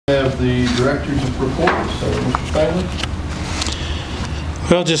Have the directors of reports. So, Mr. Spangler.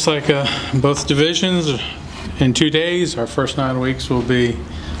 Well, just like both divisions, in 2 days, our first 9 weeks will be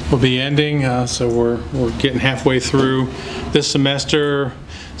ending. So we're getting halfway through this semester.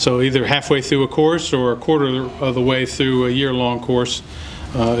 So either halfway through a course or a quarter of the way through a year-long course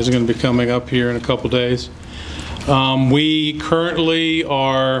is going to be coming up here in a couple days. We currently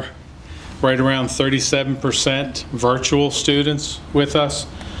are right around 37% virtual students with us.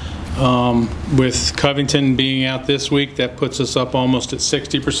 With Covington being out this week, that puts us up almost at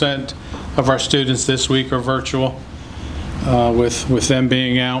 60% of our students this week are virtual, with them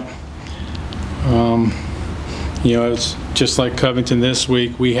being out. You know, it's just like Covington this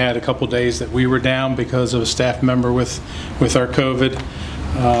week. We had a couple days that we were down because of a staff member with our COVID,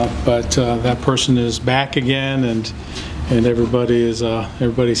 but that person is back again, and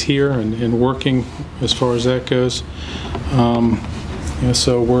everybody's here and working as far as that goes.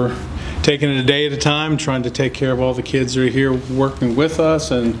 So we're taking it a day at a time, trying to take care of all the kids that are here working with us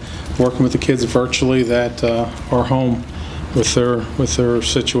and working with the kids virtually that are home with their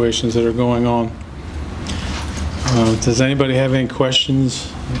situations that are going on. Does anybody have any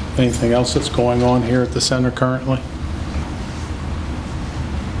questions? Anything else that's going on here at the center currently?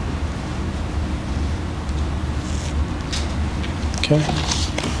 Okay.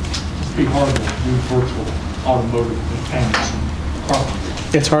 It'd be hard to do virtual automotive mechanics and carpentry.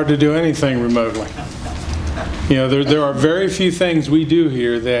 It's hard to do anything remotely. You know, there are very few things we do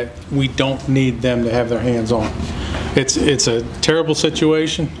here that we don't need them to have their hands on. It's a terrible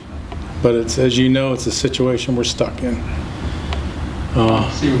situation, but it's, as you know, it's a situation we're stuck in.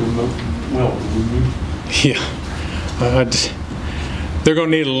 See a remote welder, yeah. They're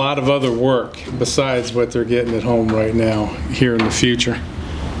going to need a lot of other work besides what they're getting at home right now here in the future.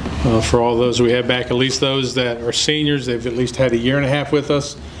 For all those we have back, at least those that are seniors, they've at least had a year and a half with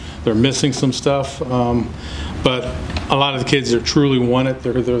us. They're missing some stuff, but a lot of the kids that truly want it,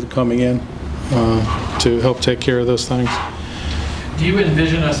 they're coming in to help take care of those things. Do you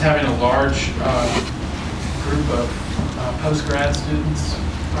envision us having a large group of post-grad students,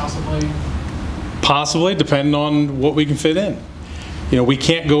 possibly? Possibly, depending on what we can fit in. You know, we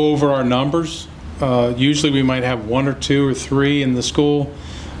can't go over our numbers. Usually we might have 1 or 2 or 3 in the school.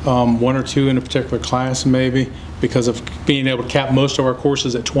 1 or 2 in a particular class maybe, because of being able to cap most of our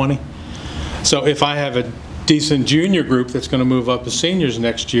courses at 20. So if I have a decent junior group that's going to move up to seniors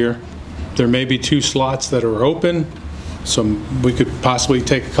next year, there may be 2 slots that are open, so we could possibly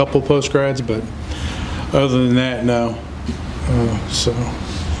take a couple post-grads, but other than that, no. So,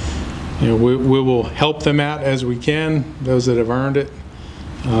 you know, we will help them out as we can, those that have earned it,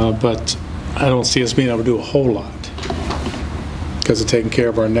 but I don't see us being able to do a whole lot because of taking care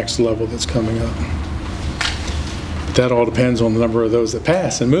of our next level that's coming up. But that all depends on the number of those that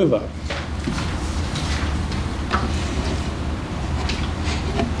pass and move up.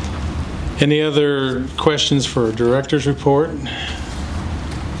 Any other questions for a director's report?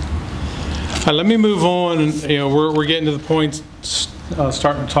 Let me move on. You know, we're getting to the point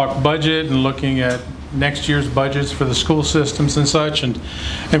starting to talk budget and looking at next year's budgets for the school systems and such. And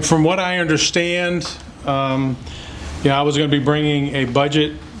from what I understand, yeah, I was going to be bringing a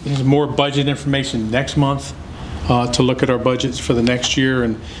budget, more budget information next month to look at our budgets for the next year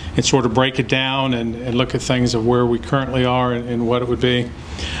and sort of break it down and look at things of where we currently are and what it would be.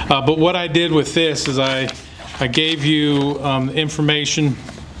 But what I did with this is I gave you information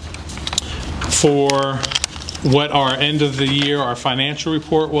for what our end of the year, our financial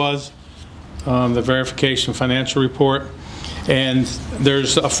report was, the verification financial report. And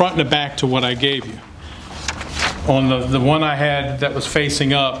there's a front and a back to what I gave you. On the one I had that was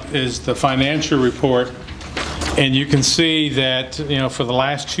facing up is the financial report, and you can see that, you know, for the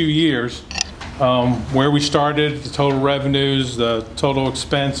last 2 years, where we started, the total revenues, the total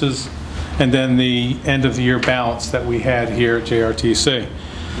expenses, and then the end of the year balance that we had here at JRTC.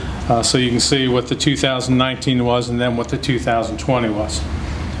 So you can see what the 2019 was and then what the 2020 was.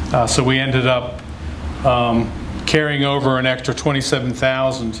 So we ended up carrying over an extra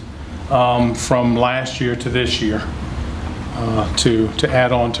 $27,000 from last year to this year to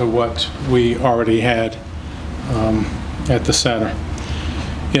add on to what we already had at the center.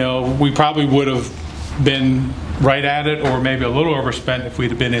 You know, we probably would have been right at it or maybe a little overspent if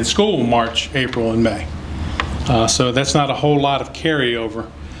we'd have been in school March, April, and May. So that's not a whole lot of carryover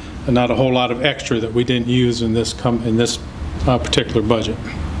and not a whole lot of extra that we didn't use in this particular budget.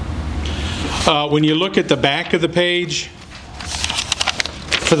 When you look at the back of the page,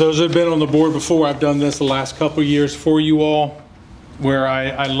 for those that have been on the board before, I've done this the last couple of years for you all, where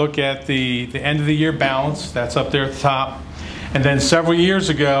I look at the end of the year balance, that's up there at the top, And then several years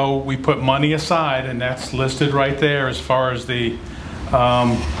ago, we put money aside, and that's listed right there as far as the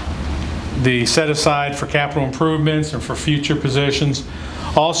set aside for capital improvements and for future positions.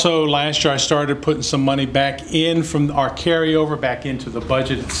 Also, last year I started putting some money back in from our carryover back into the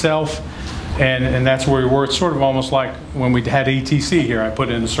budget itself, and that's where we were. It's sort of almost like when we had ETC here. I put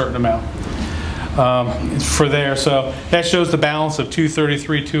in a certain amount for there. So that shows the balance of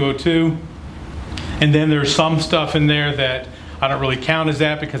 233,202. And then there's some stuff in there that I don't really count as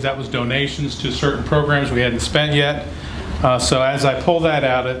that because that was donations to certain programs we hadn't spent yet. So as I pull that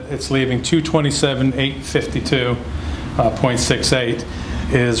out, it's leaving 227,852.68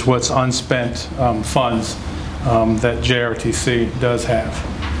 is what's unspent funds that JRTC does have.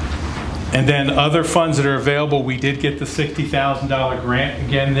 And then other funds that are available, we did get the $60,000 grant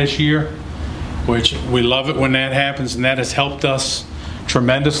again this year, which we love it when that happens, and that has helped us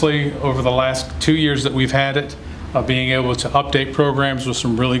tremendously over the last 2 years that we've had it, being able to update programs with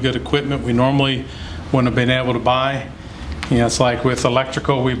some really good equipment we normally wouldn't have been able to buy. You know, it's like with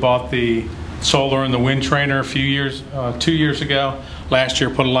electrical, we bought the solar and the wind trainer a few years, 2 years ago. Last year,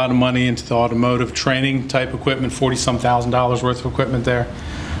 put a lot of money into the automotive training type equipment, $40-some thousand worth of equipment there.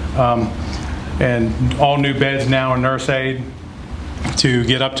 And all new beds now are nurse aid to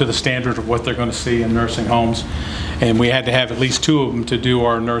get up to the standard of what they're going to see in nursing homes. And we had to have at least 2 of them to do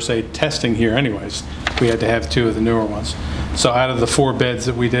our nurse aid testing here anyways. We had to have 2 of the newer ones. So out of the 4 beds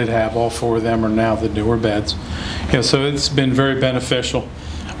that we did have, all 4 of them are now the newer beds. You know, so it's been very beneficial.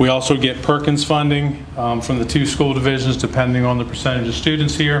 We also get Perkins funding from the 2 school divisions depending on the percentage of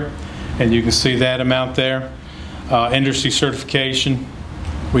students here. And you can see that amount there. Industry certification,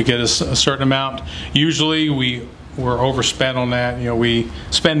 we get a certain amount. Usually we're overspent on that. You know, we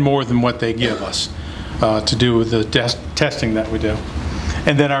spend more than what they give us to do with the testing that we do.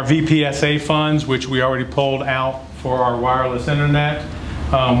 And then our VPSA funds, which we already pulled out for our wireless internet,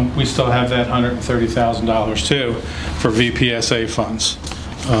 we still have that $130,000 too for VPSA funds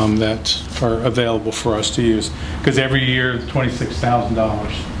that are available for us to use. Because every year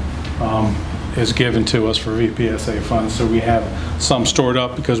 $26,000 is given to us for VPSA funds. So we have some stored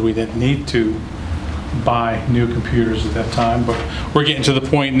up because we didn't need to buy new computers at that time. But we're getting to the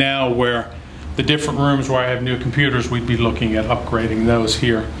point now where the different rooms where I have new computers, we'd be looking at upgrading those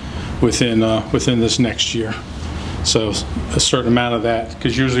here within this next year. So a certain amount of that,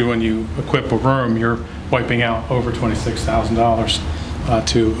 because usually when you equip a room, you're wiping out over $26,000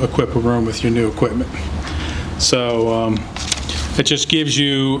 to equip a room with your new equipment. So it just gives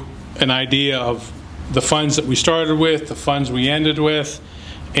you an idea of the funds that we started with, the funds we ended with,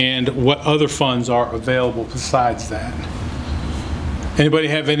 and what other funds are available besides that. Anybody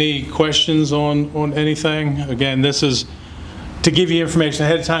have any questions on anything? Again, this is to give you information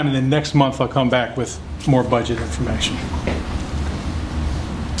ahead of time, and then next month I'll come back with more budget information.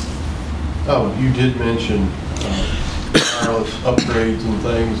 Oh, you did mention wireless upgrades and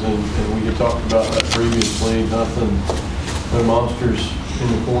things, and we had talked about that previously. Nothing, no monsters in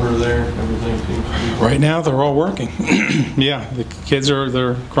the corner there. Everything seems to be right now they're all working. Yeah, the kids their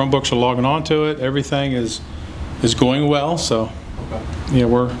Chromebooks are logging on to it. Everything is going well. So okay. Yeah,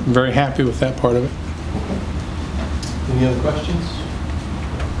 we're very happy with that part of it. Okay. Any other questions?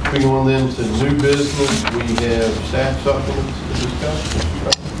 Moving on then to new business, we have staff supplements to discuss.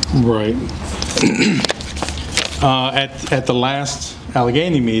 Right. At the last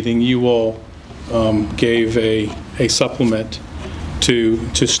Alleghany meeting, you all gave a supplement to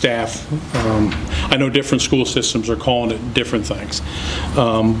staff. I know different school systems are calling it different things,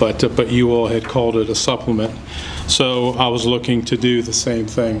 but you all had called it a supplement. So I was looking to do the same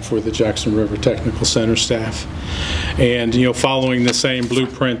thing for the Jackson River Technical Center staff, and you know, following the same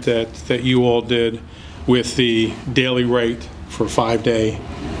blueprint that you all did with the daily rate for 5-day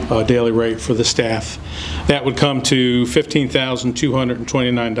daily rate for the staff, that would come to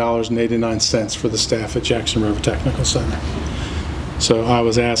 $15,229.89 for the staff at Jackson River Technical Center. So I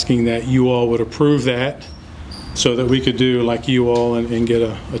was asking that you all would approve that so that we could do like you all and get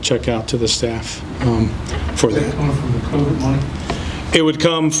a check out to the staff for that. Is that coming from the COVID money? It would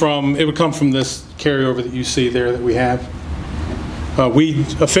come from this carryover that you see there that we have. We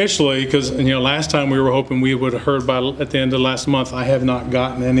officially, because you know, last time we were hoping we would have heard at the end of last month. I have not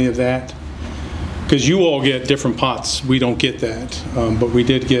gotten any of that because you all get different pots. We don't get that, but we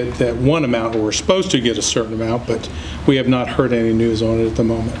did get that one amount, or we're supposed to get a certain amount, but we have not heard any news on it at the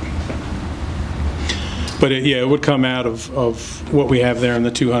moment. But yeah, it would come out of what we have there in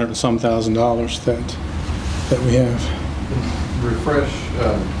the $200 and some thousand that we have. Refresh,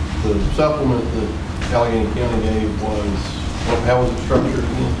 the supplement that Alleghany County gave was, how was it structured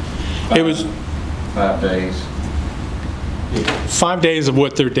again? It was 5 days. Yeah. 5 days of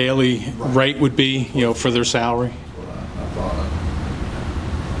what their daily rate would be, you know, for their salary. I thought.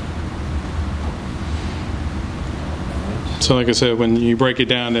 So like I said, when you break it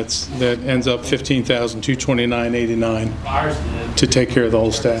down, that ends up $15,229.89 Ours did. to take care of the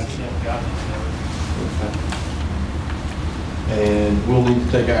whole staff. And we'll need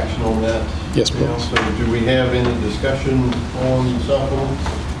to take action on that. Yes, You know, please. So do we have any discussion on the supplement?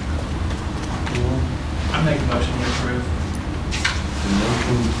 I make a motion to approve.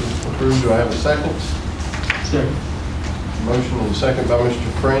 Motion to approve. Do I have a second? Second. Motion and second by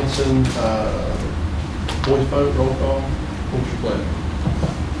Mr. Franson. Voice vote, roll call. What's your pleasure?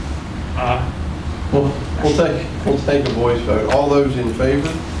 We'll take a voice vote. All those in favor?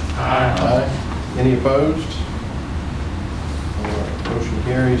 Aye. Any opposed? All right, motion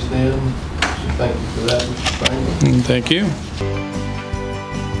carries then. So thank you for that, Mr. Spangler. Thank you.